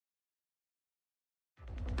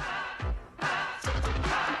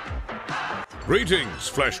Greetings,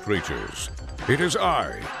 flesh creatures. It is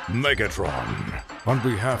I, Megatron. On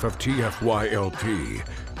behalf of TFYLP,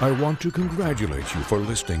 I want to congratulate you for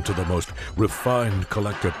listening to the most refined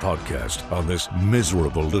collective podcast on this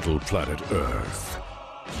miserable little planet Earth.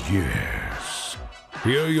 Yes.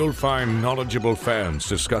 Here you'll find knowledgeable fans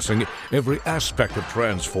discussing every aspect of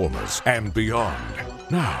Transformers and beyond.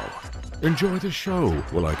 Now, enjoy the show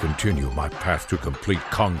while I continue my path to complete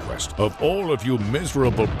conquest of all of you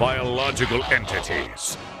miserable biological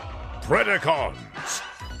entities. Predacons,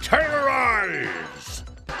 terrorize!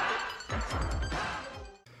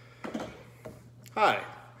 Hi,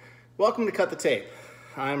 welcome to Cut the Tape.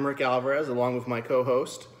 I'm Rick Alvarez, along with my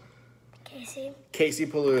co-host, Casey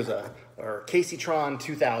Palooza, or Caseytron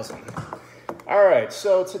 2000. All right,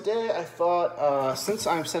 so today I thought, since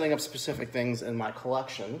I'm setting up specific things in my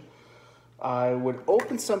collection, I would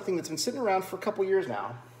open something that's been sitting around for a couple years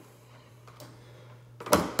now.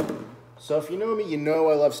 So if you know me, you know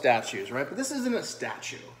I love statues, right? But this isn't a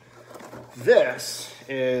statue. This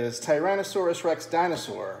is Tyrannosaurus Rex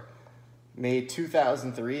Dinosaur, made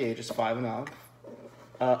 2003, ages 5 and up.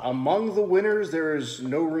 Among the winners, there is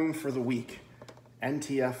No Room for the Weak,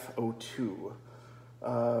 NTF02.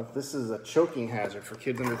 This is a choking hazard for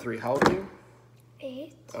kids under 3. How old are you?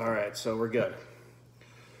 8. All right, so we're good.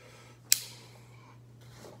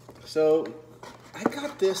 So I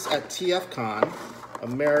got this at TFCon,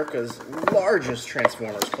 America's largest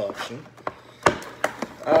Transformers collection.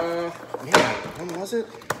 Man, when was it?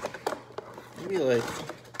 Maybe like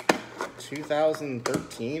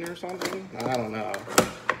 2013 or something? I don't know.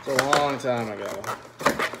 It's a long time ago.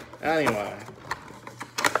 Anyway,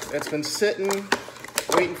 it's been sitting,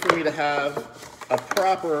 waiting for me to have a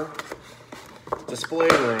proper display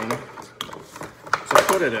room to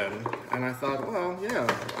put it in. And I thought, well, yeah,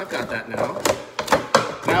 I've got that now.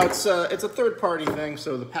 Now it's a third-party thing,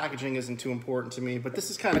 so the packaging isn't too important to me, but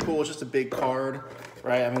this is kind of cool. It's just a big card,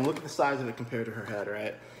 right? I mean, look at the size of it compared to her head,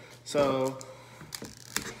 right? So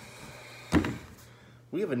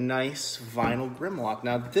we have a nice vinyl Grimlock.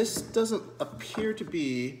 Now, this doesn't appear to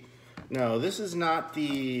be, no, this is not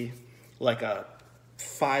the, like a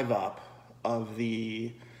 5-up of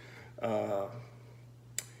the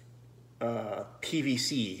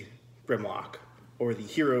PVC Grimlock, or the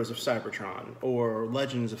Heroes of Cybertron, or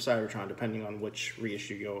Legends of Cybertron, depending on which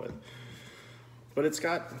reissue you go with. But it's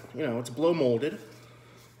got, you know, it's blow molded.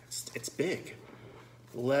 It's big.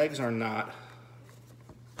 The legs are not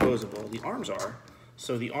posable. The arms are.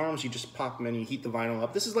 So the arms, you just pop them in, you heat the vinyl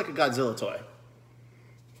up. This is like a Godzilla toy.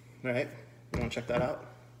 All right, you wanna check that out?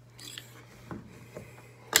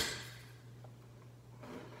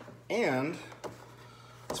 And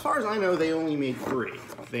as far as I know, they only made 3.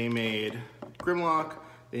 They made Grimlock,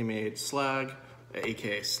 they made Slag,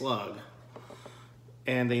 aka Slug,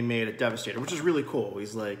 and they made a Devastator, which is really cool.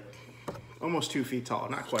 He's like almost 2 feet tall,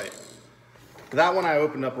 not quite. That one I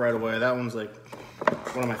opened up right away. That one's like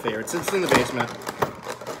one of my favorites. It's in the basement.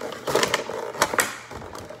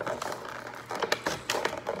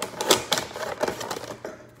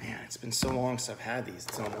 Man, it's been so long since I've had these.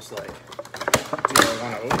 It's almost like, do I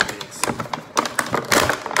want to open these?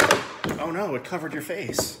 Oh no, it covered your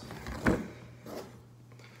face.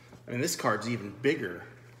 I mean, this card's even bigger.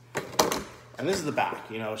 And this is the back,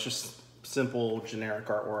 you know, it's just simple, generic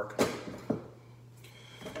artwork.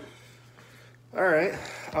 All right.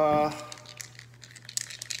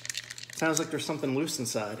 Sounds like there's something loose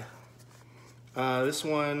inside. This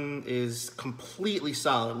one is completely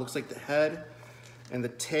solid. It looks like the head and the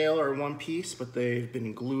tail are one piece, but they've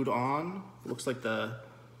been glued on. Looks like the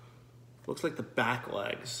back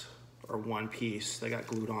legs are one piece. They got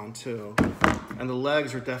glued on too. And the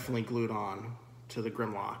legs are definitely glued on to the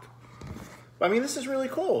Grimlock. But, I mean, this is really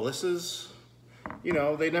cool. This is, you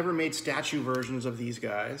know, they never made statue versions of these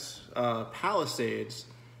guys. Palisades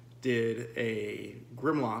did a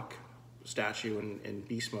Grimlock statue in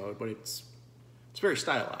beast mode, but it's very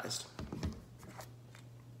stylized.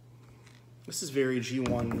 This is very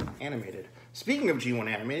G1 animated. Speaking of G1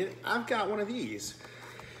 animated, I've got one of these.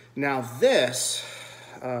 Now this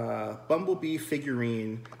Bumblebee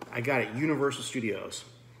figurine, I got at Universal Studios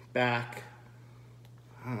back,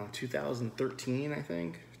 I don't know, 2013, I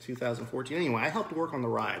think, 2014. Anyway, I helped work on the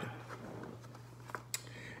ride.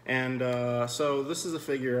 And so this is a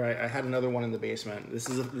figure. I had another one in the basement. This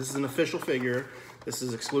is an official figure. This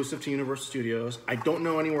is exclusive to Universal Studios. I don't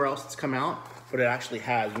know anywhere else it's come out, but it actually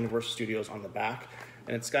has Universal Studios on the back.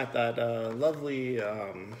 And it's got that lovely,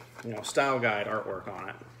 you know, style guide artwork on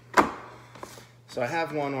it. So I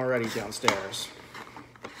have one already downstairs,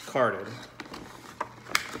 carded.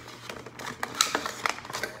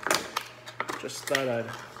 Just thought I'd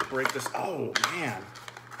break this. Oh, man.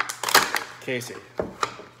 Casey,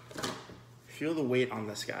 feel the weight on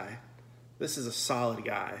this guy. This is a solid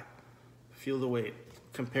guy. Feel the weight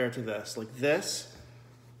compared to this. Like this,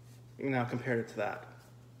 now compared it to that.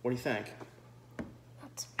 What do you think?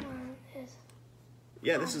 That's one is.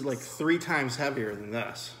 Yeah, this is like 3 times heavier than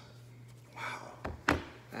this. Wow,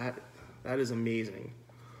 that is amazing.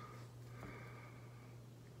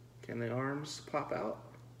 Can the arms pop out?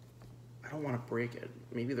 I don't want to break it.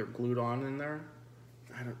 Maybe they're glued on in there.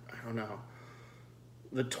 I don't know.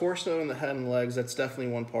 The torso and the head and legs, that's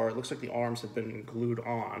definitely one part. It looks like the arms have been glued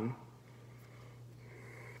on.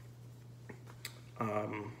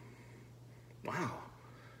 Wow,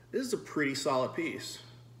 this is a pretty solid piece.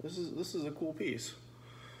 This is a cool piece.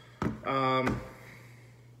 What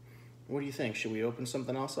do you think? Should we open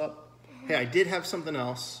something else up? Hey, I did have something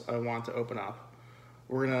else I want to open up.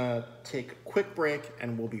 We're gonna take a quick break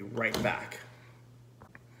and we'll be right back.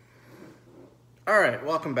 All right,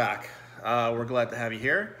 welcome back. We're glad to have you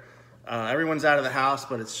here. Everyone's out of the house,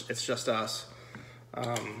 but it's just us.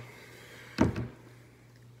 Put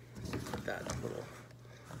that little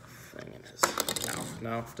thing in his mouth.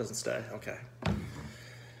 No, it doesn't stay. Okay.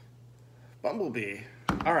 Bumblebee.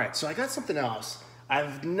 All right, so I got something else.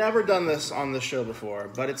 I've never done this on the show before,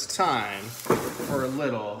 but it's time for a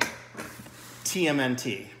little TMNT.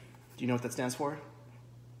 Do you know what that stands for?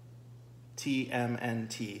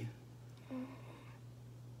 TMNT.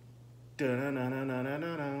 Ninja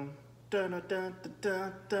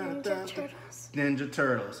Turtles. Ninja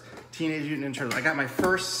Turtles. Teenage Mutant Ninja Turtles. I got my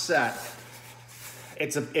first set.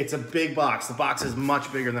 It's a big box. The box is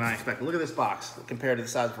much bigger than I expected. Look at this box compared to the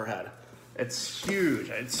size of her head. It's huge.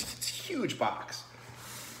 It's a huge box.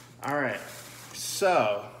 All right.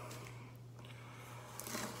 So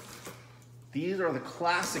these are the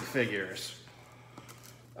classic figures.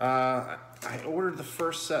 I ordered the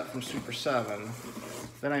first set from Super 7,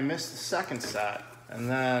 then I missed the second set, and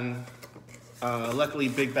then luckily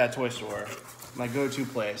Big Bad Toy Store, my go-to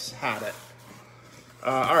place, had it.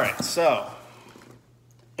 All right, so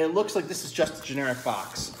it looks like this is just a generic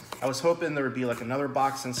box. I was hoping there would be like another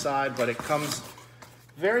box inside, but it comes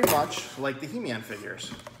very much like the He-Man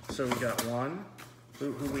figures. So we got one,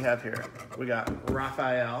 who we have here? We got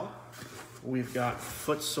Raphael, we've got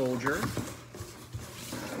Foot Soldier,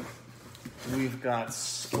 we've got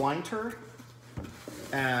Splinter,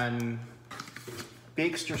 and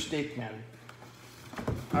Bakester Steakman.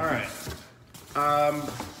 All right.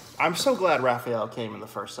 I'm so glad Raphael came in the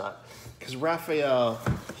first set, because Raphael,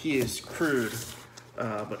 he is crude,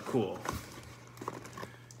 but cool.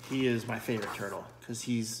 He is my favorite turtle, because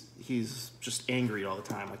he's just angry all the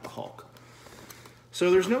time, like the Hulk. So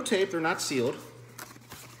there's no tape, they're not sealed.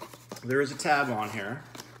 There is a tab on here.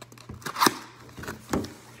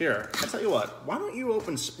 Here, I'll tell you what, why don't you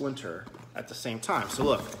open Splinter at the same time? So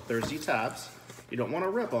look, there's these tabs. You don't want to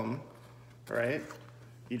rip them, right?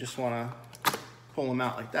 You just want to pull them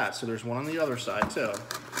out like that. So there's one on the other side too.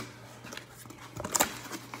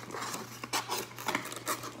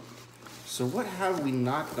 So what have we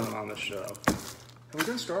not done on the show? Have we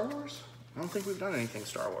done Star Wars? I don't think we've done anything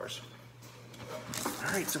Star Wars.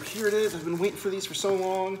 All right, so here it is. I've been waiting for these for so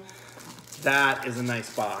long. That is a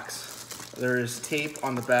nice box. There is tape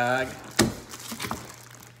on the bag.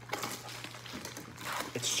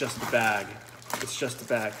 It's just a bag. It's just a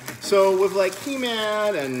bag. So with like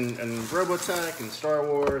He-Man and Robotech and Star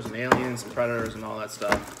Wars and Aliens and Predators and all that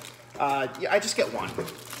stuff, yeah, I just get one.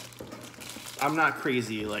 I'm not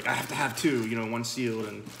crazy, like I have to have two, you know, one sealed,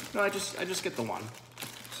 and no, I just get the one.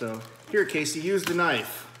 So here, Casey, use the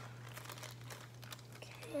knife.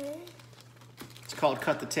 Okay. It's called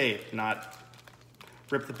cut the tape, not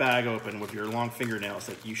rip the bag open with your long fingernails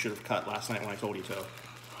that you should have cut last night when I told you to.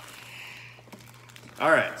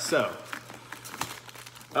 All right, so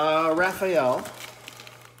Raphael.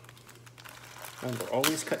 Remember,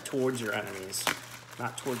 always cut towards your enemies,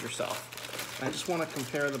 not towards yourself. I just want to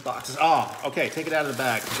compare the boxes. Oh, okay, take it out of the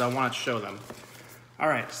bag because I want to show them. All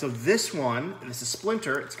right, so this one, this is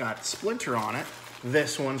Splinter. It's got Splinter on it.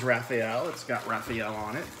 This one's Raphael. It's got Raphael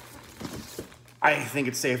on it. I think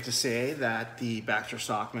it's safe to say that the Baxter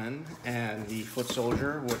Stockman and the Foot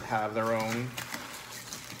Soldier would have their own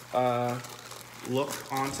look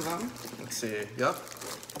onto them. Let's see. Yep,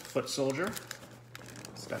 Foot Soldier.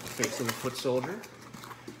 It's got the face of the Foot Soldier.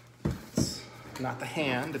 It's not the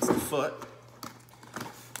hand, it's the foot.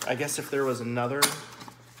 I guess if there was another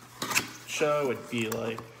show, it'd be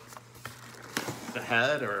like the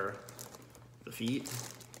head or the feet.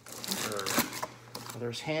 Or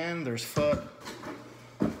there's hand, there's foot.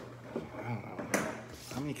 I don't know.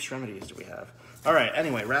 How many extremities do we have? All right,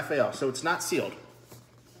 anyway, Raphael. So it's not sealed.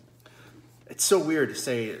 It's so weird to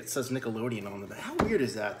say it says Nickelodeon on the back. How weird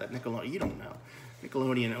is that? That Nickelodeon, you don't know.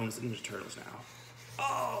 Nickelodeon owns the Ninja Turtles now.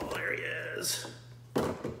 Oh, there he is.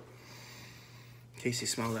 Casey,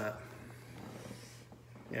 smell that.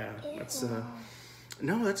 Yeah, that's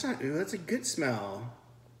no, that's not. That's a good smell.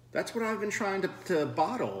 That's what I've been trying to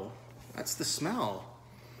bottle. That's the smell.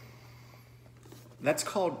 That's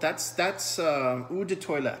called that's eau de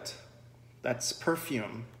toilette. That's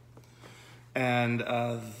perfume, and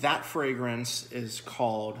that fragrance is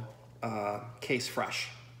called Case Fresh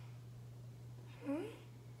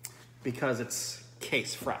because it's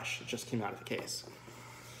case fresh. It just came out of the case.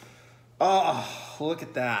 Oh, look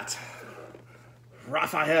at that.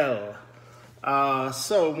 Raphael.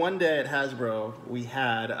 So one day at Hasbro, we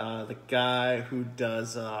had the guy who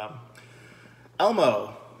does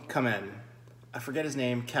Elmo come in. I forget his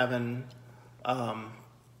name, Kevin.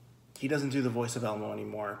 He doesn't do the voice of Elmo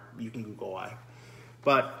anymore. You can Google why.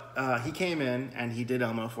 But he came in and he did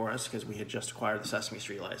Elmo for us because we had just acquired the Sesame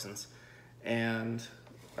Street license. And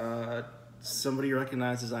somebody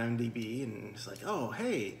recognized his IMDb and was like, oh,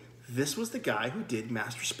 hey, this was the guy who did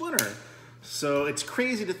Master Splinter. So it's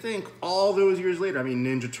crazy to think all those years later, I mean,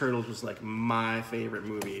 Ninja Turtles was like my favorite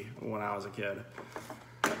movie when I was a kid,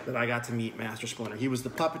 that I got to meet Master Splinter. He was the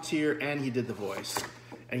puppeteer and he did the voice.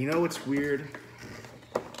 And you know what's weird?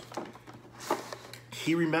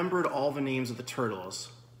 He remembered all the names of the turtles,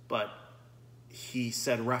 but he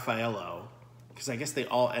said Raffaello, because I guess they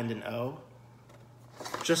all end in O.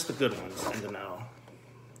 Just the good ones end in O.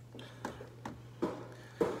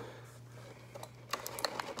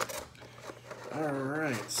 All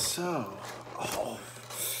right, so,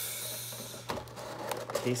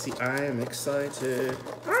 Casey, I am excited.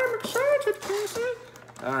 I'm excited, Casey.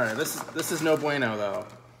 All right, this is no bueno though.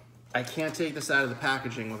 I can't take this out of the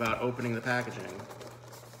packaging without opening the packaging.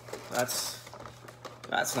 That's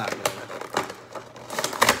not good.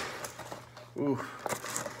 Ooh.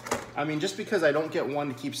 I mean, just because I don't get one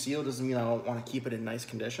to keep sealed doesn't mean I don't want to keep it in nice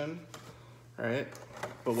condition, all right?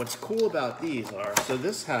 But what's cool about these are, so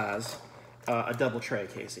this has a double tray,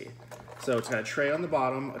 Casey. So it's got a tray on the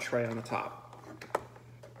bottom, a tray on the top.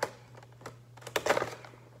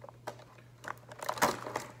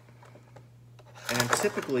 And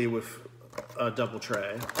typically with a double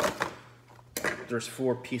tray, there's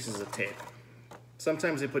 4 pieces of tape.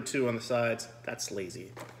 Sometimes they put 2 on the sides. That's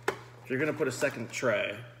lazy. If you're gonna put a second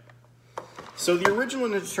tray. So the original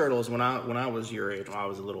Ninja Turtles, when I was your age, I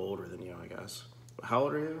was a little older than you, I guess. How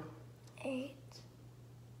old are you? 8.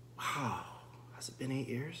 Wow. Has it been 8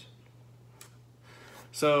 years?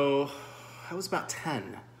 So I was about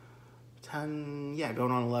 10. 10, yeah,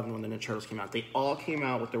 going on 11 when the Ninja Turtles came out. They all came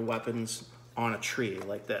out with their weapons on a tree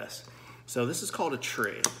like this. So this is called a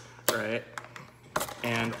tree, right?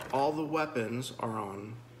 And all the weapons are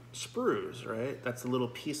on sprues, right? That's the little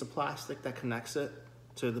piece of plastic that connects it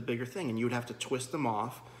to the bigger thing. And you would have to twist them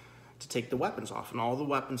off to take the weapons off. And all the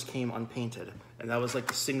weapons came unpainted. And that was like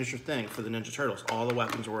the signature thing for the Ninja Turtles. All the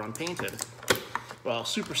weapons were unpainted. Well,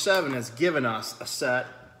 Super 7 has given us a set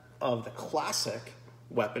of the classic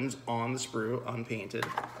weapons on the sprue, unpainted,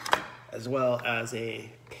 as well as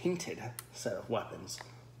a painted set of weapons,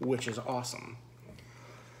 which is awesome.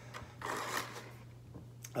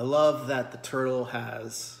 I love that the turtle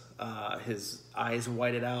has his eyes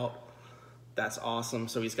whited out. That's awesome.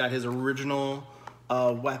 So he's got his original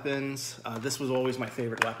weapons. This was always my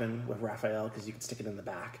favorite weapon with Raphael because you could stick it in the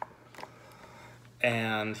back.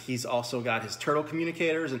 And he's also got his turtle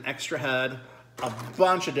communicators, an extra head, a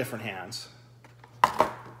bunch of different hands.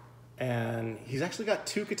 And he's actually got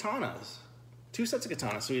 2 katanas, 2 sets of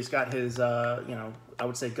katanas. So he's got his, I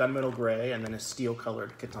would say gunmetal gray and then his steel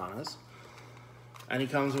colored katanas. And he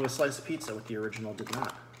comes with a slice of pizza, what the original did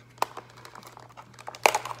not.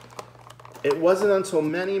 It wasn't until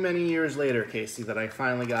many, many years later, Casey, that I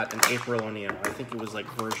finally got an April O'Neil. I think it was like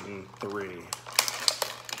version 3.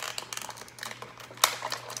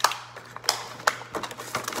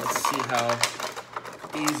 Let's see how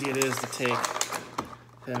easy it is to take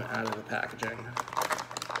him out of the packaging.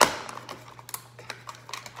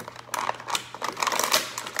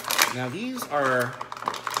 Now these are...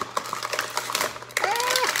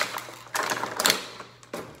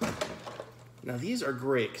 Now these are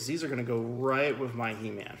great because these are going to go right with my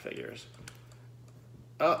He-Man figures.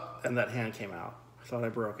 Oh, and that hand came out. I thought I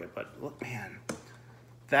broke it, but look, man.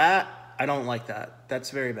 That, I don't like that.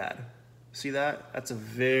 That's very bad. See that? That's a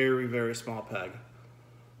very, very small peg.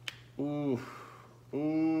 Ooh.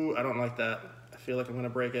 Ooh, I don't like that. I feel like I'm going to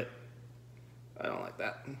break it. I don't like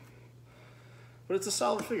that. But it's a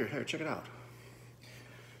solid figure. Here, check it out.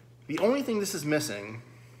 The only thing this is missing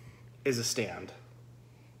is a stand.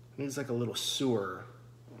 Needs like a little sewer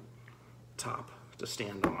top to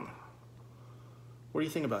stand on. What do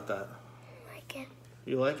you think about that? I like it.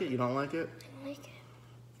 You like it? You don't like it? I like it.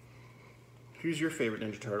 Who's your favorite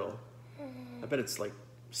Ninja Turtle? I bet it's like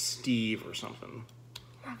Steve or something.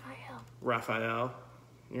 Raphael. Raphael?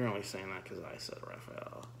 You're only saying that because I said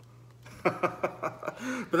Raphael.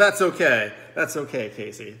 But that's okay. That's okay,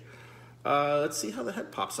 Casey. Let's see how the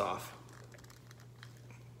head pops off.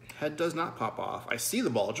 Head does not pop off. I see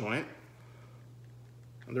the ball joint.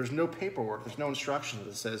 There's no paperwork. There's no instructions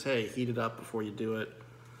that says, hey, heat it up before you do it.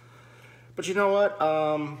 But you know what?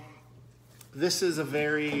 This is a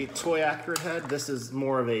very toy accurate head. This is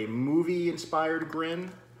more of a movie inspired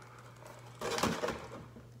grin.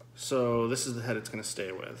 So this is the head it's gonna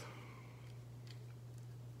stay with.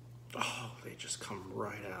 Oh, they just come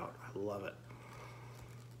right out. I love it.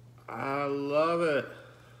 I love it.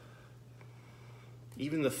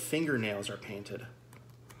 Even the fingernails are painted.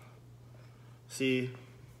 See,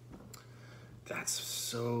 that's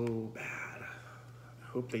so bad. I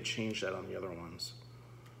hope they change that on the other ones.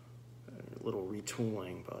 A little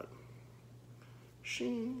retooling, but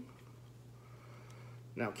shing.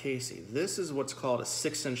 Now, Casey, this is what's called a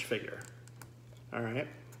 6-inch figure. All right.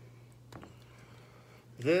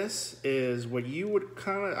 This is what you would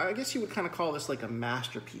I guess you would call this like a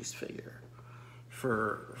masterpiece figure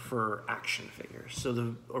for action figures. So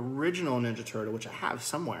the original Ninja Turtle, which I have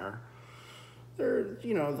somewhere, they're,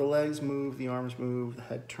 you know, the legs move, the arms move, the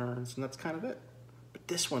head turns, and that's kind of it. But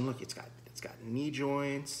this one, look, it's got knee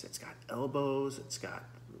joints, it's got elbows, it's got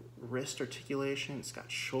wrist articulation, it's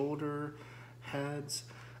got shoulder, heads.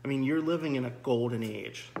 I mean, you're living in a golden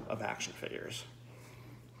age of action figures.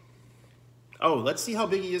 Oh, let's see how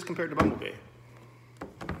big he is compared to Bumblebee.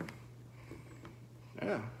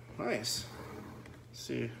 Yeah, nice. Let's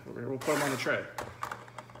see, we'll put him on the tray.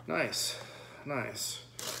 Nice, nice.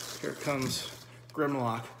 Here comes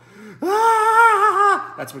Grimlock.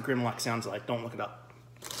 Ah! That's what Grimlock sounds like. Don't look it up.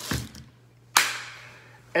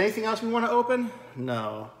 Anything else we want to open?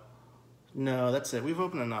 No. No, that's it. We've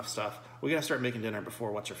opened enough stuff. We gotta start making dinner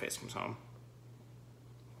before What's-Her-Face comes home.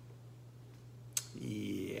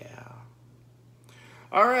 Yeah.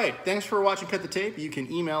 All right, thanks for watching Cut the Tape. You can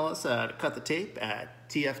email us at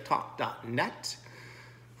cutthetape@tftalk.net.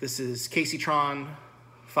 This is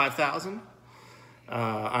CaseyTron5000.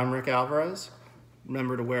 I'm Rick Alvarez.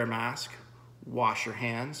 Remember to wear a mask, wash your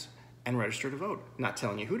hands, and register to vote. Not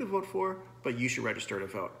telling you who to vote for, but you should register to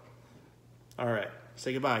vote. All right,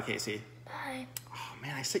 say goodbye, Casey. Bye. Oh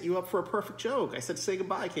man, I set you up for a perfect joke. I said say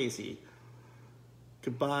goodbye, Casey.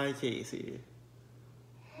 Goodbye, Casey.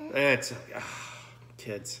 It's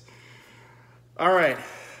kids. All right,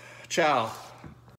 ciao.